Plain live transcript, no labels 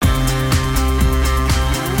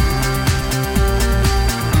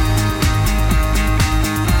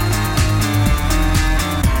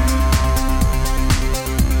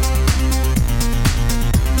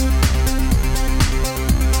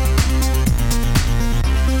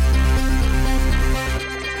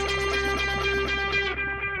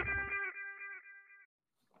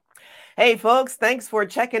Hey, folks, thanks for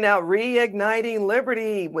checking out Reigniting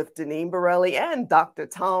Liberty with Deneen Borelli and Dr.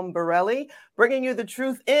 Tom Borelli, bringing you the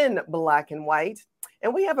truth in black and white.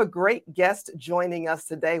 And we have a great guest joining us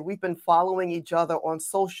today. We've been following each other on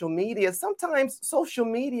social media. Sometimes social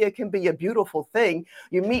media can be a beautiful thing.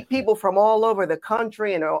 You meet people from all over the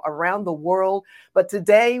country and around the world. But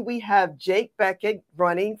today we have Jake Bequette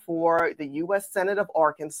running for the U.S. Senate of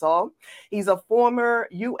Arkansas. He's a former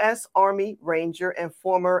U.S. Army Ranger and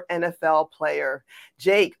former NFL player.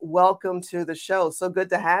 Jake, welcome to the show. So good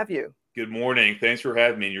to have you. Good morning. Thanks for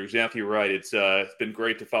having me. You're exactly right. It's been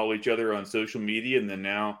great to follow each other on social media and then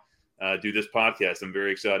now do this podcast. I'm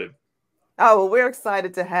very excited. Oh, well, we're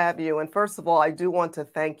excited to have you. And first of all, I do want to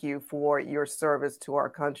thank you for your service to our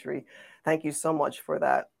country. Thank you so much for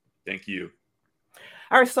that. Thank you.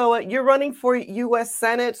 All right, so you're running for U.S.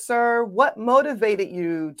 Senate, sir. What motivated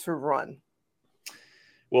you to run?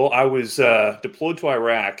 Well, I was deployed to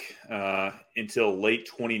Iraq until late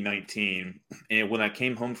 2019. And when I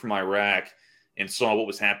came home from Iraq and saw what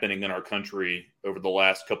was happening in our country over the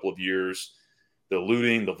last couple of years, the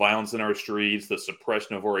looting, the violence in our streets, the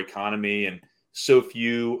suppression of our economy, and so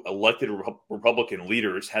few elected Republican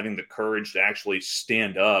leaders having the courage to actually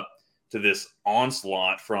stand up to this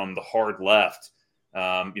onslaught from the hard left,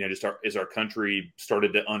 just as our country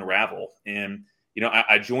started to unravel. And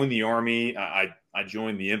I joined the Army. I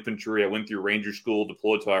joined the infantry. I went through Ranger School,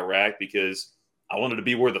 deployed to Iraq because I wanted to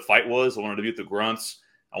be where the fight was. I wanted to be with the grunts.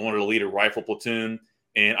 I wanted to lead a rifle platoon.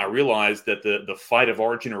 And I realized that the fight of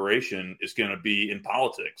our generation is going to be in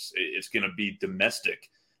politics. It's going to be domestic.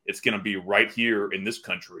 It's going to be right here in this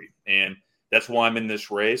country. And that's why I'm in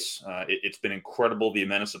this race. It's been incredible, the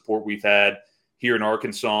amount of support we've had here in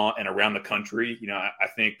Arkansas and around the country. I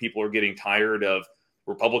think people are getting tired of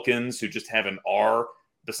Republicans who just have an R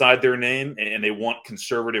beside their name, and they want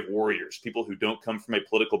conservative warriors, people who don't come from a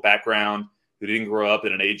political background, who didn't grow up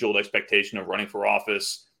in an age-old expectation of running for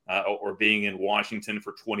office or being in Washington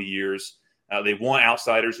for 20 years. They want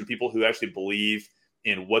outsiders and people who actually believe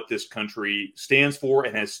in what this country stands for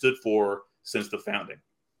and has stood for since the founding.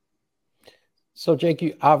 So, Jake,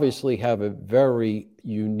 you obviously have a very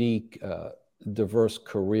unique, diverse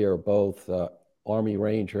career, both Army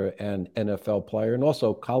Ranger and NFL player, and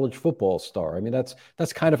also college football star. I mean,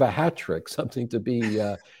 that's kind of a hat trick, something to be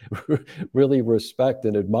really respect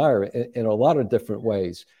and admire in a lot of different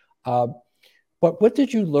ways. But what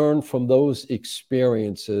did you learn from those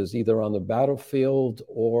experiences, either on the battlefield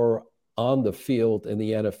or on the field in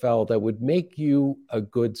the NFL, that would make you a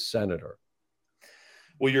good senator?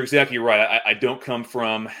 Well, you're exactly right. I don't come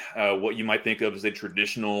from what you might think of as a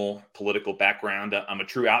traditional political background. I'm a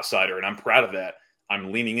true outsider, and I'm proud of that.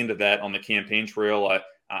 I'm leaning into that on the campaign trail.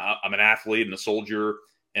 I'm an athlete and a soldier,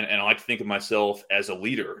 and I like to think of myself as a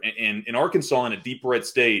leader. And in Arkansas, in a deep red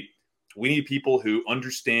state, we need people who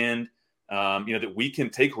understand, that we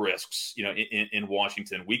can take risks. In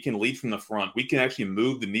Washington, we can lead from the front. We can actually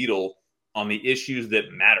move the needle on the issues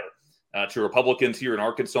that matter to Republicans here in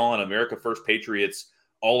Arkansas and America First patriots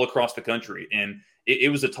all across the country. And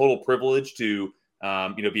it was a total privilege to,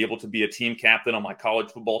 be able to be a team captain on my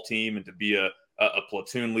college football team and to be a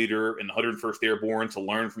platoon leader in the 101st Airborne, to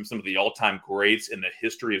learn from some of the all-time greats in the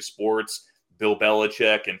history of sports, Bill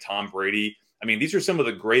Belichick and Tom Brady. I mean, these are some of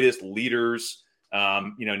the greatest leaders,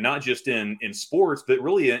 not just in sports, but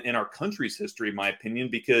really in our country's history, in my opinion,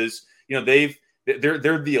 because,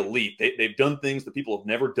 they're the elite. They've done things that people have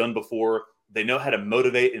never done before. They know how to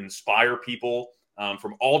motivate and inspire people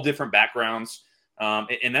from all different backgrounds.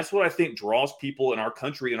 And that's what I think draws people in our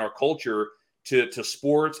country and our culture to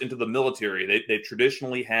sports and to the military. They've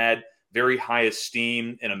traditionally had very high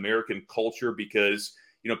esteem in American culture because,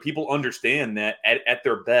 people understand that at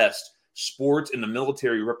their best, sports and the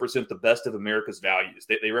military represent the best of America's values.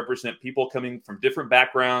 They represent people coming from different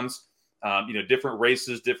backgrounds, different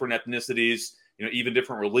races, different ethnicities, even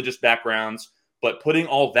different religious backgrounds. But putting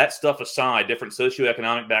all that stuff aside, different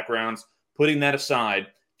socioeconomic backgrounds, putting that aside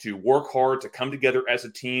to work hard, to come together as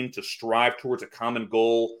a team, to strive towards a common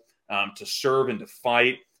goal, to serve and to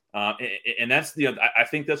fight. And that's I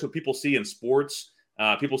think that's what people see in sports,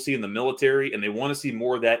 people see in the military, and they want to see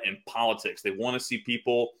more of that in politics. They want to see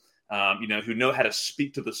people, who know how to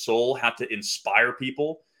speak to the soul, how to inspire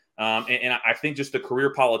people. And I think just the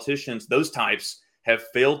career politicians, those types, have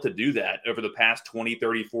failed to do that over the past 20,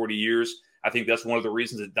 30, 40 years. I think that's one of the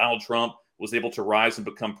reasons that Donald Trump was able to rise and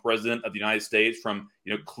become president of the United States from,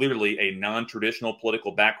 clearly a non-traditional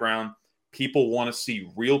political background. People want to see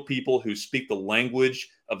real people who speak the language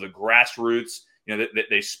of the grassroots. That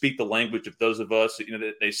they speak the language of those of us.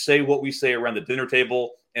 That they say what we say around the dinner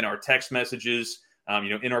table, in our text messages,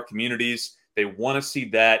 in our communities. They want to see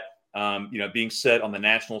that being set on the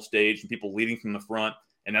national stage and people leading from the front.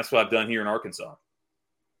 And that's what I've done here in Arkansas.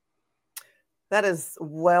 That is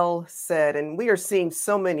well said. And we are seeing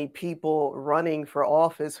so many people running for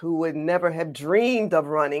office who would never have dreamed of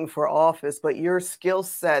running for office, but your skill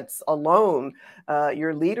sets alone,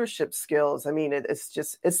 your leadership skills, I mean,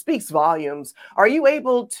 it speaks volumes. Are you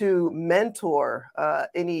able to mentor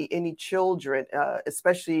any children,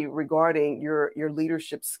 especially regarding your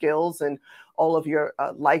leadership skills and all of your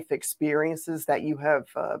life experiences that you have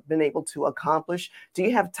been able to accomplish? Do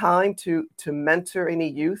you have time to mentor any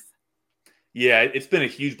youth? Yeah, it's been a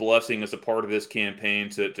huge blessing as a part of this campaign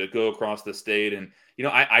to go across the state. And,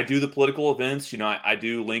 I do the political events. I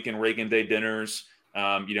do Lincoln Reagan Day dinners.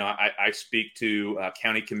 I speak to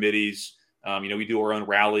county committees. We do our own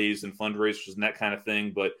rallies and fundraisers and that kind of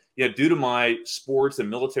thing. But, due to my sports and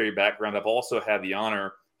military background, I've also had the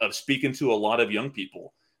honor of speaking to a lot of young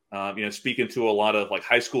people, speaking to a lot of like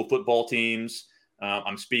high school football teams.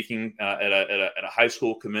 I'm speaking at a high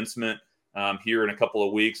school commencement here in a couple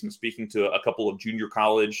of weeks. I'm speaking to a couple of junior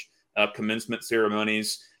college commencement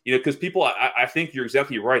ceremonies, because people, I think you're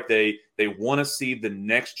exactly right. They want to see the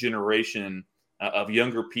next generation of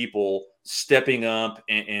younger people stepping up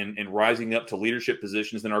and rising up to leadership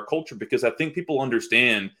positions in our culture, because I think people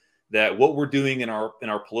understand that what we're doing in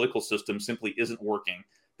our political system simply isn't working.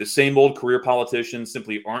 The same old career politicians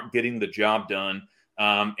simply aren't getting the job done.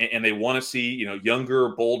 And they want to see,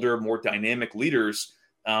 younger, bolder, more dynamic leaders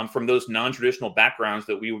from those non-traditional backgrounds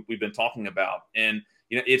that we've been talking about. And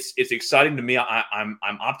it's exciting to me. I'm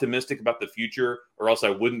optimistic about the future, or else I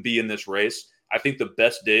wouldn't be in this race. I think the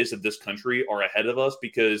best days of this country are ahead of us,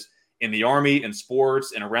 because in the Army and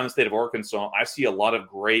sports and around the state of Arkansas, I see a lot of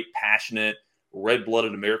great, passionate,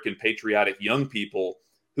 red-blooded American patriotic young people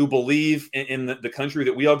who believe in the country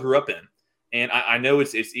that we all grew up in. And I know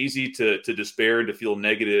it's easy to despair and to feel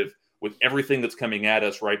negative with everything that's coming at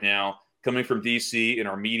us right now, coming from DC and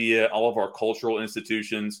our media, all of our cultural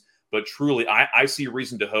institutions. But truly, I see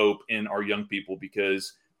reason to hope in our young people,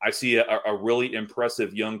 because I see a really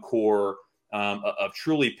impressive young core of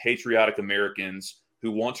truly patriotic Americans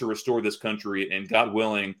who want to restore this country. And God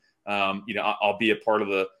willing, I'll be a part of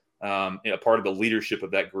the leadership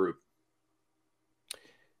of that group.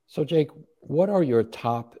 So, Jake, what are your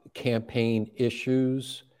top campaign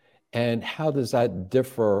issues, and how does that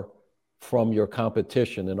differ from your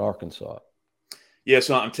competition in Arkansas? Yeah,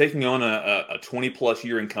 so I'm taking on a 20-plus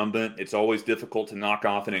year incumbent. It's always difficult to knock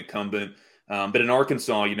off an incumbent. But in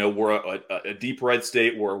Arkansas, we're a deep red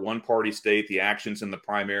state. We're a one-party state. The action's in the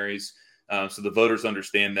primaries, so the voters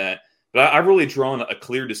understand that. But I've really drawn a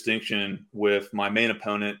clear distinction with my main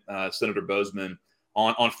opponent, Senator Bozeman,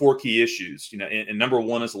 on four key issues. And number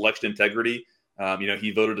one is election integrity.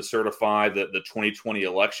 He voted to certify the 2020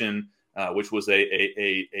 election, which was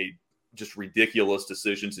a just ridiculous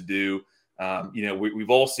decision to do. We've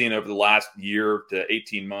all seen over the last year to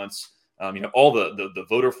 18 months, all the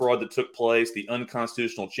voter fraud that took place, the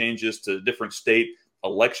unconstitutional changes to different state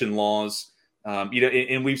election laws,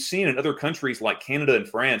 and we've seen in other countries like Canada and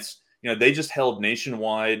France, they just held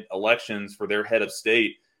nationwide elections for their head of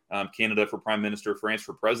state, Canada for prime minister, France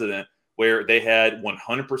for president, where they had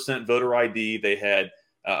 100% voter ID. They had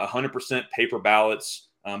 100% paper ballots.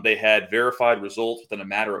 They had verified results within a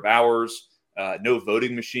matter of hours, no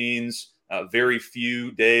voting machines, very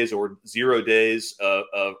few days or 0 days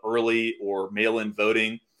of early or mail-in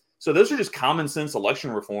voting. So those are just common sense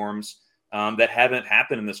election reforms that haven't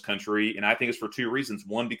happened in this country. And I think it's for two reasons.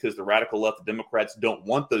 One, because the radical left Democrats don't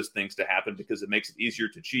want those things to happen because it makes it easier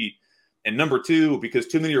to cheat. And number two, because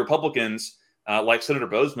too many Republicans, like Senator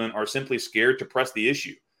Bozeman, are simply scared to press the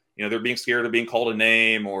issue. They're being scared of being called a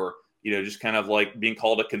name, or, just kind of like being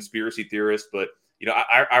called a conspiracy theorist. But,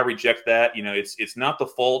 I reject that. It's not the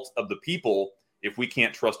fault of the people if we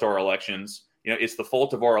can't trust our elections. It's the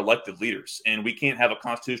fault of our elected leaders. And we can't have a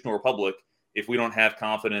constitutional republic if we don't have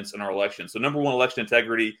confidence in our elections. So number one, election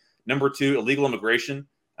integrity. Number two, illegal immigration.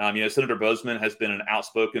 Senator Bozeman has been an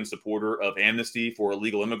outspoken supporter of amnesty for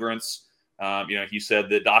illegal immigrants. He said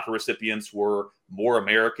that DACA recipients were more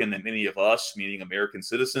American than any of us, meaning American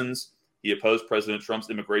citizens. He opposed President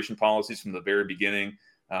Trump's immigration policies from the very beginning.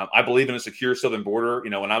 I believe in a secure southern border.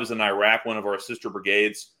 When I was in Iraq, one of our sister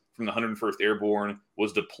brigades from the 101st Airborne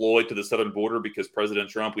was deployed to the southern border because President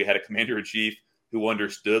Trump, we had a commander-in-chief who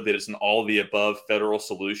understood that it's an all-of-the-above federal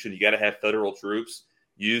solution. You got to have federal troops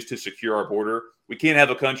used to secure our border. We can't have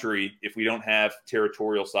a country if we don't have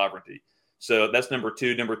territorial sovereignty. So that's number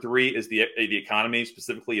two. Number three is the economy,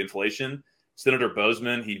 specifically inflation. Senator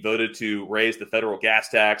Bozeman, he voted to raise the federal gas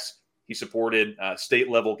tax. He supported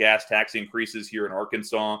state-level gas tax increases here in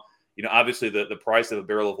Arkansas. Obviously the price of a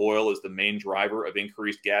barrel of oil is the main driver of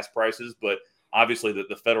increased gas prices, but obviously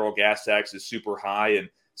the federal gas tax is super high. And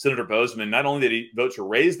Senator Bozeman, not only did he vote to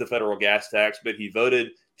raise the federal gas tax, but he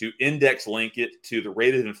voted to index link it to the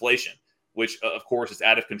rate of inflation, which of course is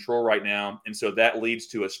out of control right now. And so that leads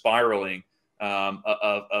to a spiraling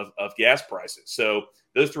of gas prices. So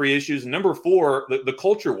those three issues. Number four, the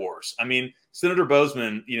culture wars. I mean, Senator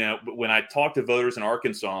Bozeman, when I talk to voters in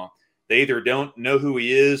Arkansas, they either don't know who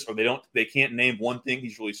he is or they can't name one thing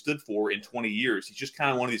he's really stood for in 20 years. He's just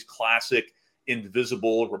kind of one of these classic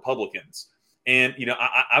invisible Republicans. And,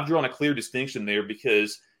 I've drawn a clear distinction there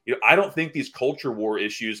because, I don't think these culture war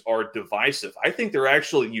issues are divisive. I think they're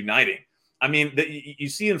actually uniting. I mean, you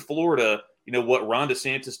see in Florida, what Ron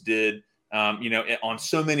DeSantis did, on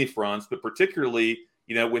so many fronts, but particularly,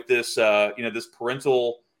 with this, this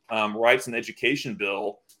parental rights and education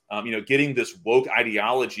bill, getting this woke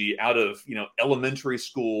ideology out of, elementary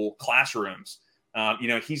school classrooms.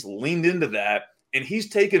 He's leaned into that and he's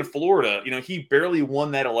taken Florida. He barely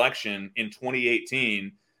won that election in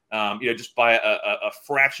 2018, just by a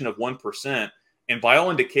fraction of 1%. And by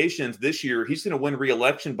all indications, this year, he's going to win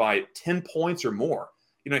re-election by 10 points or more.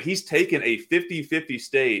 He's taken a 50-50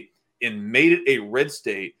 state and made it a red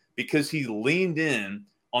state because he leaned in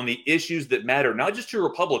on the issues that matter, not just to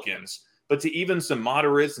Republicans, but to even some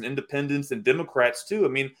moderates and independents and Democrats too. I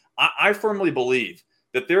mean, I firmly believe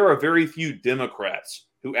that there are very few Democrats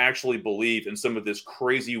who actually believe in some of this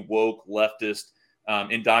crazy woke leftist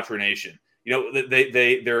indoctrination.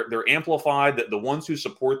 They're amplified. The ones who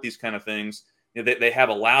support these kind of things, they have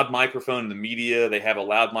a loud microphone in the media. They have a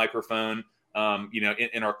loud microphone,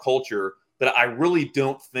 in our culture. But I really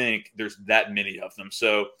don't think there's that many of them.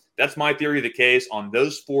 So that's my theory of the case on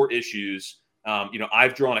those four issues.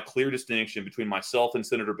 I've drawn a clear distinction between myself and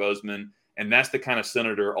Senator Bozeman, and that's the kind of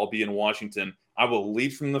senator I'll be in Washington. I will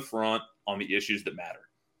lead from the front on the issues that matter.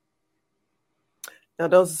 Now,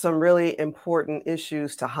 those are some really important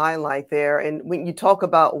issues to highlight there. And when you talk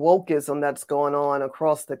about wokeism that's going on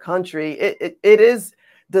across the country, it is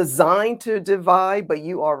designed to divide, but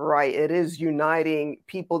you are right. It is uniting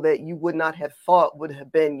people that you would not have thought would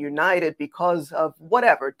have been united because of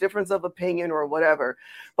whatever, difference of opinion or whatever.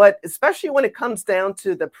 But especially when it comes down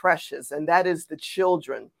to the precious, and that is the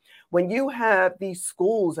children. When you have these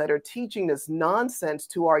schools that are teaching this nonsense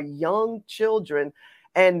to our young children,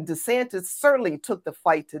 and DeSantis certainly took the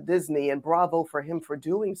fight to Disney, and bravo for him for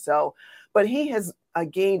doing so. But he has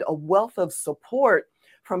gained a wealth of support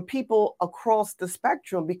from people across the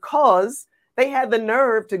spectrum because they had the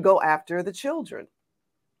nerve to go after the children.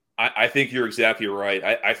 I think you're exactly right.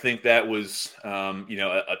 I think that was,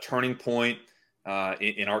 a turning point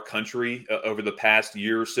in our country over the past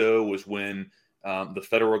year or so was when the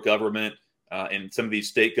federal government and some of these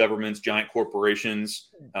state governments, giant corporations,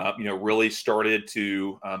 really started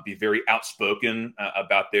to be very outspoken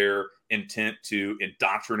about their intent to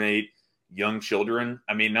indoctrinate young children.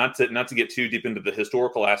 I mean, not to get too deep into the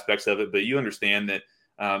historical aspects of it, but you understand that,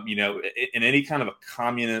 in any kind of a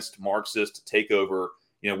communist Marxist takeover,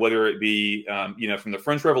 whether it be, from the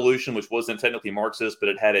French Revolution, which wasn't technically Marxist, but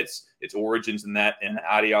it had its origins in that in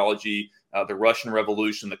ideology, the Russian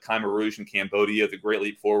Revolution, the Khmer Rouge in Cambodia, the Great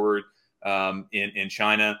Leap Forward in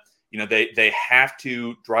China, they have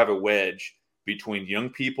to drive a wedge between young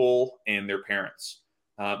people and their parents.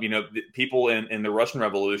 People in the Russian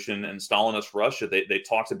Revolution and Stalinist Russia, they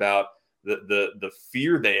talked about the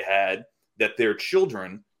fear they had that their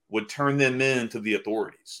children would turn them in to the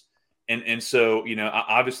authorities. And so,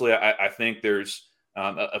 obviously, I think there's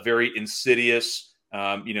a very insidious,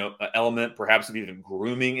 element, perhaps of even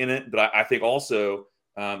grooming in it. But I think also,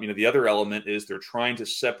 the other element is they're trying to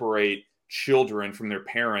separate children from their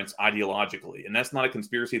parents ideologically. And that's not a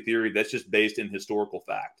conspiracy theory. That's just based in historical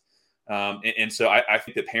fact. And so I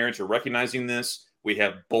think that parents are recognizing this. We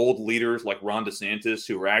have bold leaders like Ron DeSantis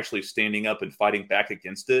who are actually standing up and fighting back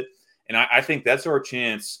against it. And I think that's our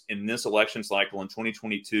chance in this election cycle in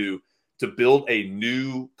 2022 to build a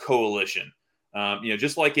new coalition.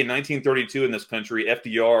 Just like in 1932 in this country,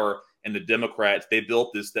 FDR and the Democrats, they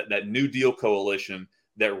built that New Deal coalition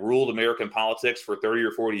that ruled American politics for 30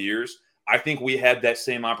 or 40 years. I think we had that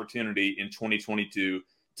same opportunity in 2022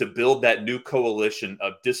 to build that new coalition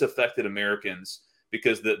of disaffected Americans,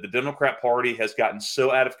 because the Democrat Party has gotten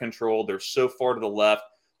so out of control. They're so far to the left.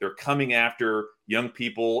 They're coming after young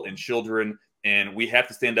people and children, and we have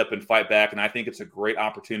to stand up and fight back. And I think it's a great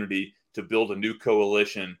opportunity to build a new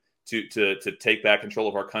coalition to take back control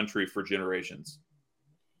of our country for generations.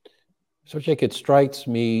 So, Jake, it strikes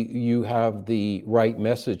me you have the right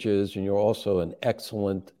messages, and you're also an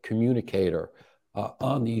excellent communicator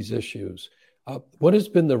on these issues. What has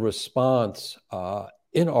been the response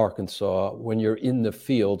in Arkansas when you're in the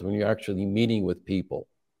field, when you're actually meeting with people?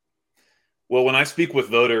 Well, when I speak with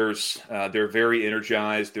voters, they're very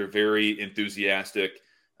energized. They're very enthusiastic.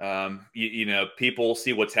 People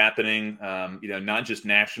see what's happening, not just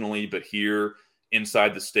nationally, but here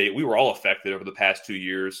inside the state. We were all affected over the past 2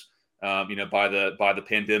 years, by the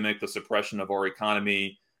pandemic, the suppression of our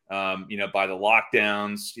economy, by the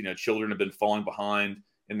lockdowns. Children have been falling behind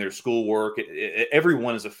in their schoolwork.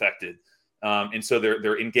 Everyone is affected, and so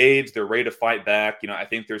they're engaged. They're ready to fight back. I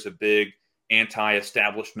think there's a big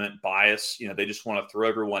anti-establishment bias. They just want to throw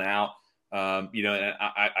everyone out. And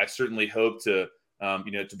I certainly hope to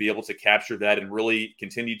be able to capture that and really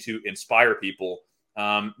continue to inspire people.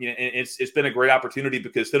 It's been a great opportunity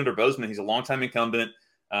because Senator Bozeman, he's a longtime incumbent.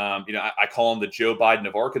 I call him the Joe Biden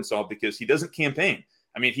of Arkansas because he doesn't campaign.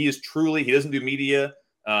 I mean, he doesn't do media.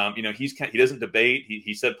 He doesn't debate.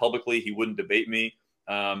 He said publicly he wouldn't debate me.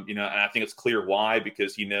 And I think it's clear why,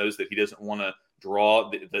 because he knows that he doesn't want to draw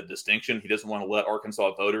the distinction. He doesn't want to let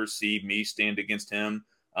Arkansas voters see me stand against him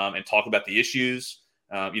and talk about the issues.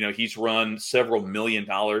 He's run several $1 million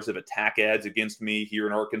of attack ads against me here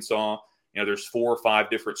in Arkansas. There's 4 or 5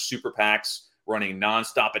 different super PACs running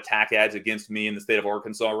nonstop attack ads against me in the state of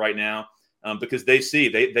Arkansas right now, because they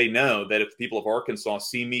know that if the people of Arkansas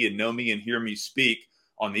see me and know me and hear me speak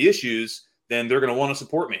on the issues, then they're going to want to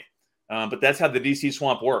support me. But that's how the DC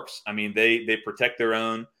swamp works. I mean, they protect their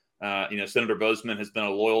own. Senator Bozeman has been a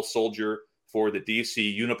loyal soldier for the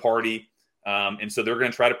DC Uniparty. And so they're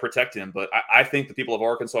going to try to protect him. But I think the people of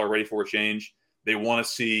Arkansas are ready for a change. They want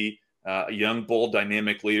to see a young, bold,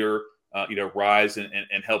 dynamic leader, rise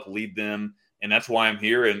and help lead them. And that's why I'm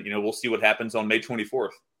here. And, we'll see what happens on May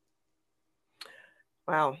 24th.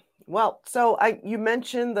 Wow. Well, so you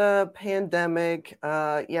mentioned the pandemic.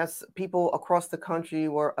 Yes, people across the country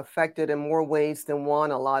were affected in more ways than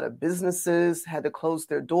one. A lot of businesses had to close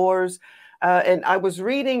their doors. And I was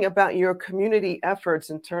reading about your community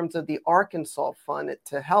efforts in terms of the Arkansas Fund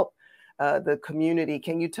to help the community.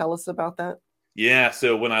 Can you tell us about that? Yeah.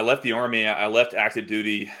 So when I left the Army, I left active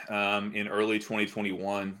duty in early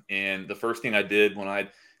 2021. And the first thing I did when I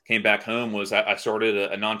came back home was I started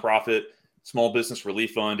a nonprofit small business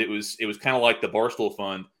relief fund. It was kind of like the Barstool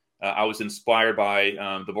Fund. I was inspired by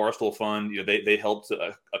the Barstool Fund. They helped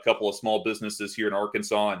a couple of small businesses here in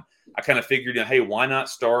Arkansas. And I kind of figured, hey, why not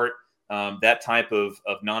start that type of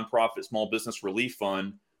nonprofit small business relief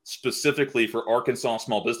fund specifically for Arkansas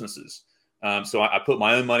small businesses. So I put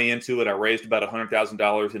my own money into it. I raised about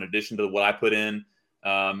 $100,000 in addition to what I put in.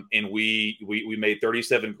 And we made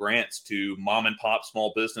 37 grants to mom and pop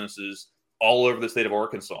small businesses all over the state of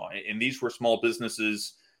Arkansas. And these were small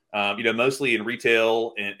businesses, mostly in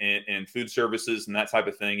retail and food services and that type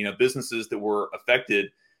of thing, businesses that were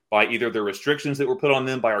affected by either the restrictions that were put on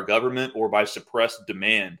them by our government or by suppressed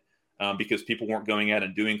demand because people weren't going out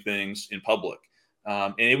and doing things in public.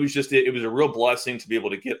 And it was a real blessing to be able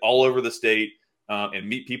to get all over the state and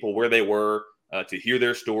meet people where they were, to hear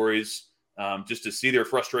their stories, just to see their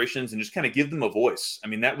frustrations and just kind of give them a voice. I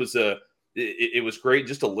mean, it was great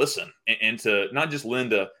just to listen and to not just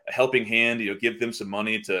lend a helping hand, give them some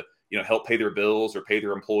money to, help pay their bills or pay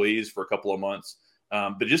their employees for a couple of months.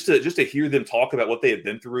 But just to hear them talk about what they had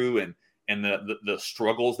been through and the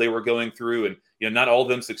struggles they were going through. And, not all of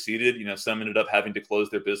them succeeded. Some ended up having to close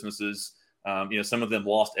their businesses. Some of them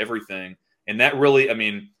lost everything. And that really,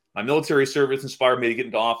 my military service inspired me to get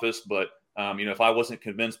into office. But, if I wasn't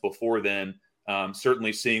convinced before then,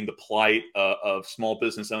 certainly seeing the plight of small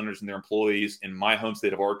business owners and their employees in my home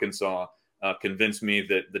state of Arkansas convinced me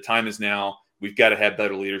that the time is now. We've got to have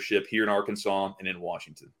better leadership here in Arkansas and in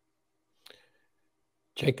Washington.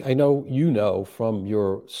 Jake, I know from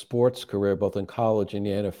your sports career, both in college and the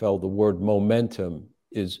NFL, the word momentum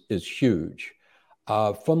is huge.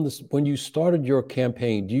 When you started your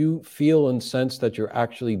campaign, do you feel and sense that you're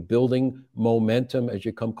actually building momentum as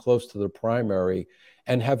you come close to the primary?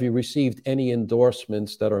 And have you received any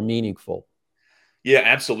endorsements that are meaningful? Yeah,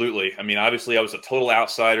 absolutely. Obviously, I was a total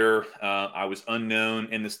outsider. I was unknown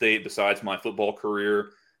in the state besides my football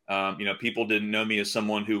career. People didn't know me as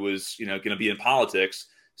someone who was, going to be in politics.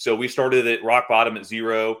 So we started at rock bottom at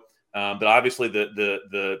zero. But obviously,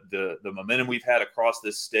 the momentum we've had across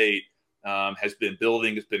this state has been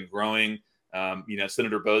building, has been growing.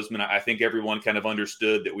 Senator Bozeman, I think everyone kind of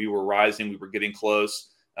understood that we were rising, we were getting close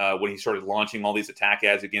when he started launching all these attack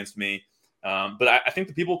ads against me. But I think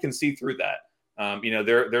the people can see through that.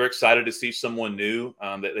 They're excited to see someone new,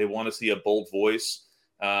 that they want to see a bold voice.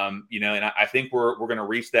 And I think we're going to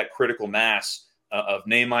reach that critical mass of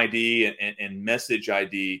name ID and message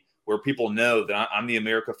ID, where people know that I'm the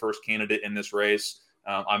America First candidate in this race.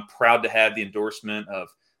 I'm proud to have the endorsement of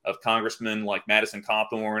congressmen like Madison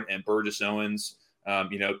Cawthorn and Burgess Owens.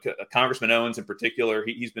 Congressman Owens in particular,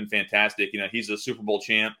 he's been fantastic. He's a Super Bowl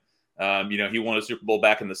champ. He won a Super Bowl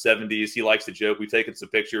back in the 70s. He likes to joke. We've taken some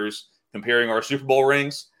pictures comparing our Super Bowl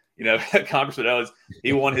rings. Congressman Owens,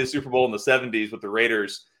 he won his Super Bowl in the 70s with the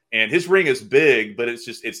Raiders, and his ring is big, but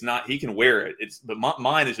it's not, he can wear it. But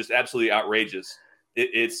mine is just absolutely outrageous.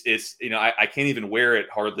 I can't even wear it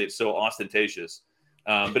hardly. It's so ostentatious.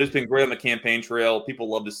 But it's been great on the campaign trail. People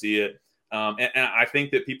love to see it. And I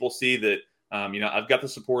think that people see that, I've got the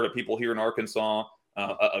support of people here in Arkansas,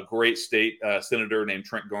 a great state senator named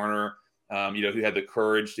Trent Garner, who had the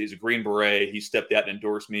courage. He's a Green Beret. He stepped out and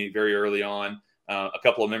endorsed me very early on. A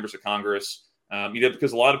couple of members of Congress,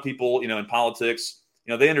 because a lot of people, in politics,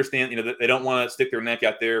 they understand, that they don't want to stick their neck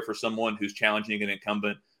out there for someone who's challenging an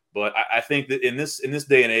incumbent. But I think that in this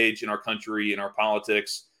day and age in our country, in our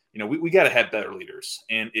politics, we got to have better leaders.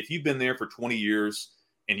 And if you've been there for 20 years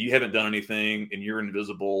and you haven't done anything and you're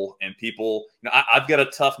invisible and people, I've got a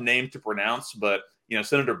tough name to pronounce, but,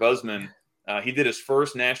 Senator Boozman, he did his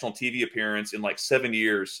first national TV appearance in like 7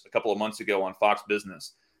 years, a couple of months ago on Fox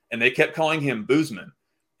Business. And they kept calling him Boozman.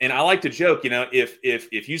 And I like to joke,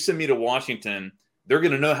 if you send me to Washington, they're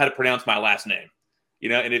going to know how to pronounce my last name.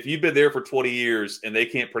 And if you've been there for 20 years and they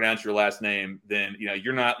can't pronounce your last name, then,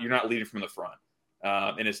 you're not leading from the front.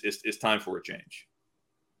 And it's time for a change.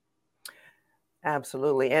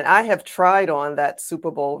 Absolutely. And I have tried on that Super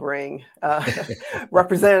Bowl ring,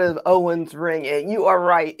 Representative Owens ring. And you are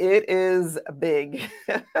right. It is big.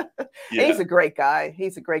 Yeah. He's a great guy. He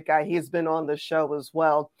has been on the show as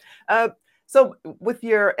well. So with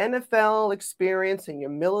your NFL experience and your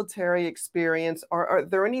military experience, are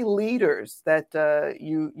there any leaders that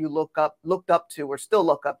you looked up to or still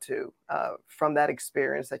look up to from that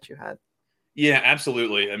experience that you had? Yeah,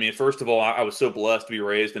 absolutely. I mean, first of all, I was so blessed to be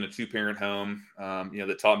raised in a two-parent home,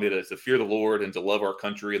 that taught me to fear the Lord and to love our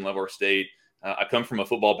country and love our state. I come from a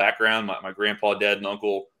football background. My grandpa, dad, and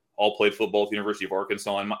uncle all played football at the University of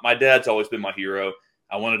Arkansas. And my dad's always been my hero.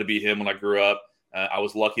 I wanted to be him when I grew up. I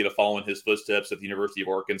was lucky to follow in his footsteps at the University of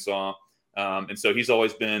Arkansas. And so he's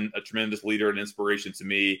always been a tremendous leader and inspiration to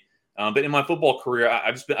me. But in my football career,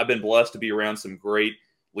 I've been blessed to be around some great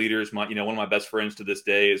leaders. One of my best friends to this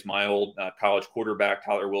day is my old college quarterback,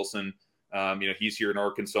 Tyler Wilson. He's here in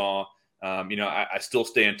Arkansas. I still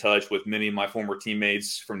stay in touch with many of my former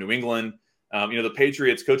teammates from New England. The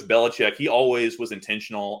Patriots, Coach Belichick, he always was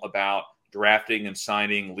intentional about drafting and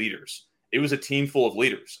signing leaders. It was a team full of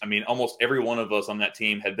leaders. I mean, almost every one of us on that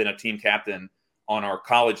team had been a team captain on our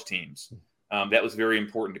college teams. That was very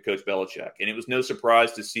important to Coach Belichick. And it was no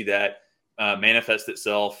surprise to see that manifest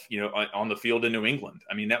itself, on the field in New England.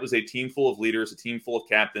 I mean, that was a team full of leaders, a team full of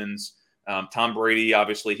captains. Tom Brady,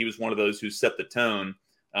 obviously, he was one of those who set the tone,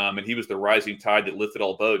 and he was the rising tide that lifted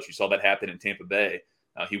all boats. You saw that happen in Tampa Bay.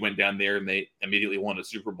 He went down there and they immediately won a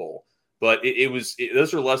Super Bowl. But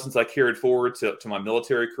those are lessons I carried forward to my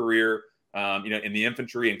military career. In the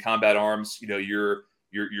infantry and combat arms,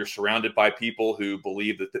 you're surrounded by people who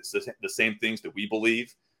believe that it's the same things that we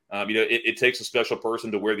believe. It takes a special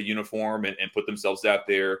person to wear the uniform and put themselves out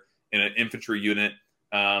there in an infantry unit.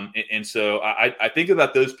 And so I think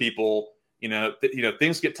about those people.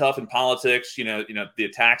 Things get tough in politics. The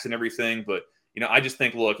attacks and everything. But I just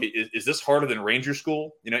think, look, is this harder than Ranger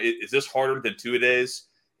School? Is this harder than two-a-days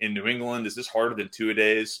in New England? Is this harder than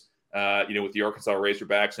two-a-days? With the Arkansas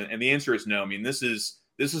Razorbacks, and the answer is no. I mean, this is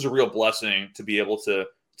a real blessing to be able to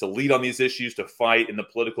lead on these issues, to fight in the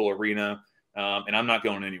political arena. And I'm not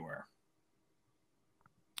going anywhere.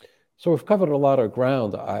 So we've covered a lot of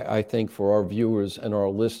ground, I think, for our viewers and our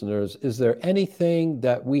listeners. Is there anything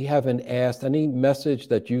that we haven't asked, any message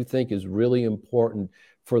that you think is really important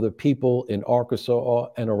for the people in Arkansas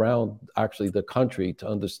and around actually the country to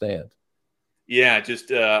understand? Yeah,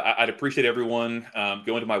 just I'd appreciate everyone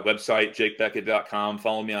going to my website, jakebequette.com.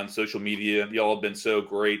 Follow me on social media. Y'all have been so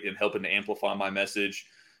great in helping to amplify my message.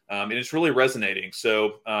 And it's really resonating.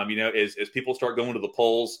 So, as people start going to the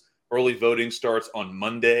polls, early voting starts on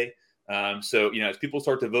Monday. As people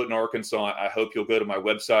start to vote in Arkansas, I hope you'll go to my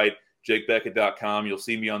website, jakebequette.com. You'll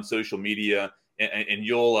see me on social media, and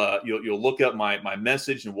you'll look up my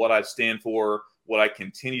message and what I stand for, what I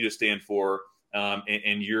continue to stand for.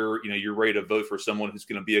 And you're ready to vote for someone who's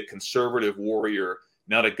going to be a conservative warrior,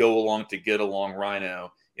 not a go along to get along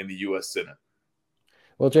rhino in the U.S. Senate.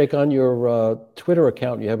 Well, Jake, on your Twitter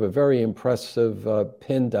account, you have a very impressive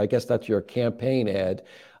pinned, I guess that's your campaign ad.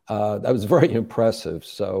 That was very impressive.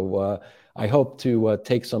 So I hope to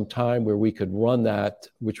take some time where we could run that,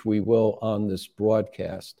 which we will on this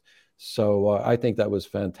broadcast. So I think that was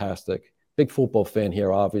fantastic. Big football fan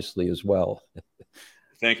here, obviously, as well.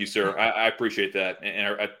 Thank you, sir. I appreciate that.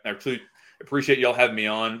 And I truly appreciate y'all having me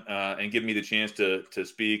on and giving me the chance to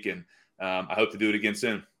speak. And I hope to do it again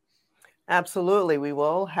soon. Absolutely. We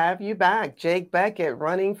will have you back. Jake Bequette,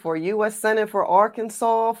 running for U.S. Senate for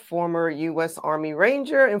Arkansas, former U.S. Army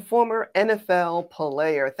Ranger and former NFL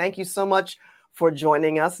player. Thank you so much for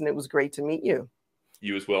joining us, and it was great to meet you.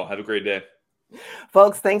 You as well. Have a great day.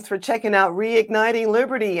 Folks, thanks for checking out Reigniting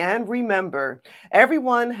Liberty. And remember,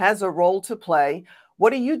 everyone has a role to play.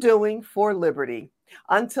 What are you doing for liberty?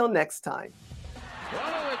 Until next time.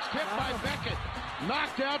 Oh, it's hit by Bequette.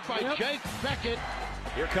 Knocked out by Jake Bequette.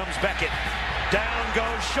 Here comes Bequette. Down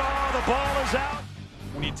goes Shaw. The ball is out.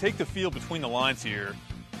 When you take the field between the lines here,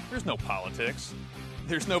 there's no politics.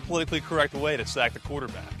 There's no politically correct way to sack the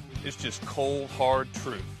quarterback. It's just cold, hard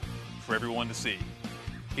truth for everyone to see.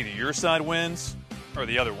 Either your side wins or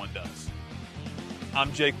the other one does.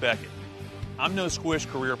 I'm Jake Bequette. I'm no squish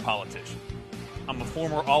career politician. I'm a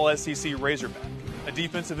former All-SEC Razorback, a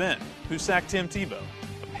defensive end who sacked Tim Tebow,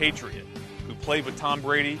 a Patriot who played with Tom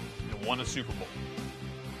Brady and won a Super Bowl,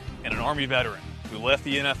 and an Army veteran who left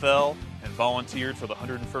the NFL and volunteered for the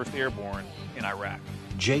 101st Airborne in Iraq.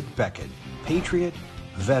 Jake Bequette, Patriot,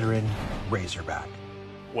 veteran, Razorback.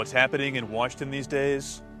 What's happening in Washington these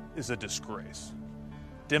days is a disgrace.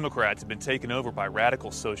 Democrats have been taken over by radical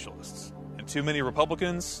socialists, and too many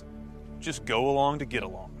Republicans just go along to get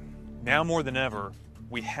along. Now more than ever,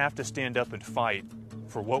 we have to stand up and fight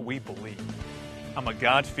for what we believe. I'm a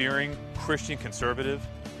God-fearing Christian conservative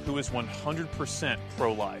who is 100%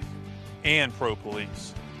 pro-life and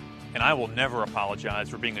pro-police, and I will never apologize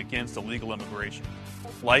for being against illegal immigration.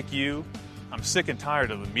 Like you, I'm sick and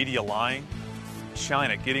tired of the media lying,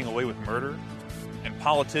 China getting away with murder, and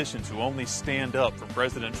politicians who only stand up for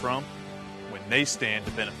President Trump when they stand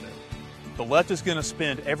to benefit. The left is going to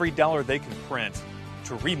spend every dollar they can print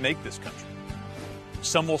to remake this country.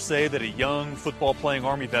 Some will say that a young football-playing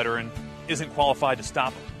Army veteran isn't qualified to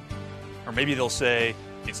stop them. Or maybe they'll say,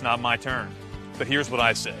 it's not my turn. But here's what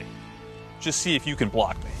I say. Just see if you can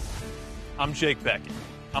block me. I'm Jake Bequette.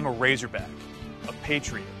 I'm a Razorback, a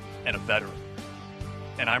Patriot, and a veteran.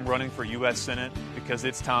 And I'm running for U.S. Senate because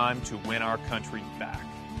it's time to win our country back.